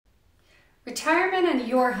Retirement in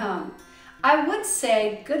your home. I would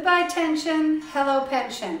say goodbye tension, hello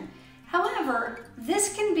pension. However,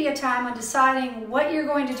 this can be a time when deciding what you're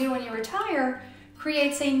going to do when you retire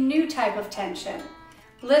creates a new type of tension.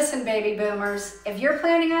 Listen, baby boomers, if you're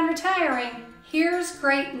planning on retiring, here's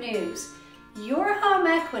great news. Your home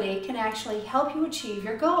equity can actually help you achieve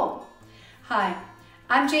your goal. Hi,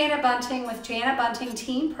 I'm Janet Bunting with Janet Bunting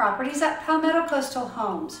Team Properties at Palmetto Coastal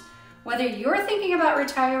Homes. Whether you're thinking about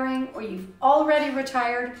retiring or you've already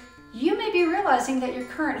retired, you may be realizing that your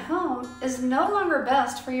current home is no longer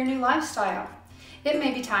best for your new lifestyle. It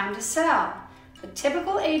may be time to sell. The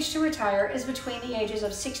typical age to retire is between the ages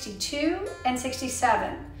of 62 and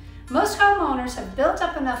 67. Most homeowners have built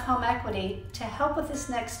up enough home equity to help with this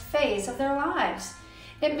next phase of their lives.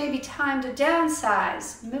 It may be time to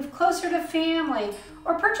downsize, move closer to family,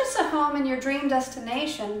 or purchase a home in your dream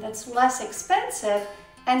destination that's less expensive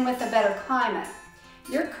and with a better climate.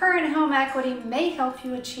 Your current home equity may help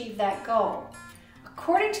you achieve that goal.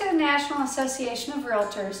 According to the National Association of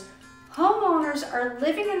Realtors, homeowners are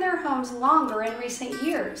living in their homes longer in recent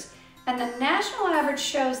years, and the national average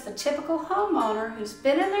shows the typical homeowner who's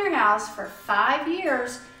been in their house for 5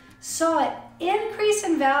 years saw it increase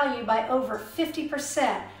in value by over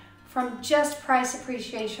 50% from just price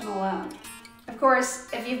appreciation alone. Of course,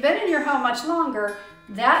 if you've been in your home much longer,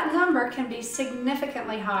 that number can be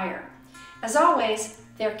significantly higher. As always,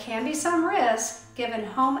 there can be some risk given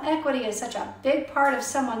home equity is such a big part of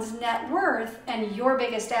someone's net worth and your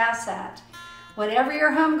biggest asset. Whatever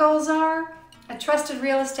your home goals are, a trusted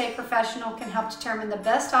real estate professional can help determine the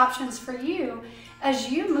best options for you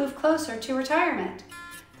as you move closer to retirement.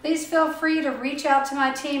 Please feel free to reach out to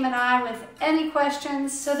my team and I with any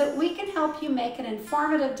questions so that we can help you make an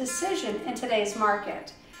informative decision in today's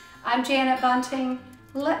market. I'm Janet Bunting.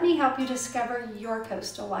 Let me help you discover your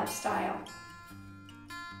coastal lifestyle.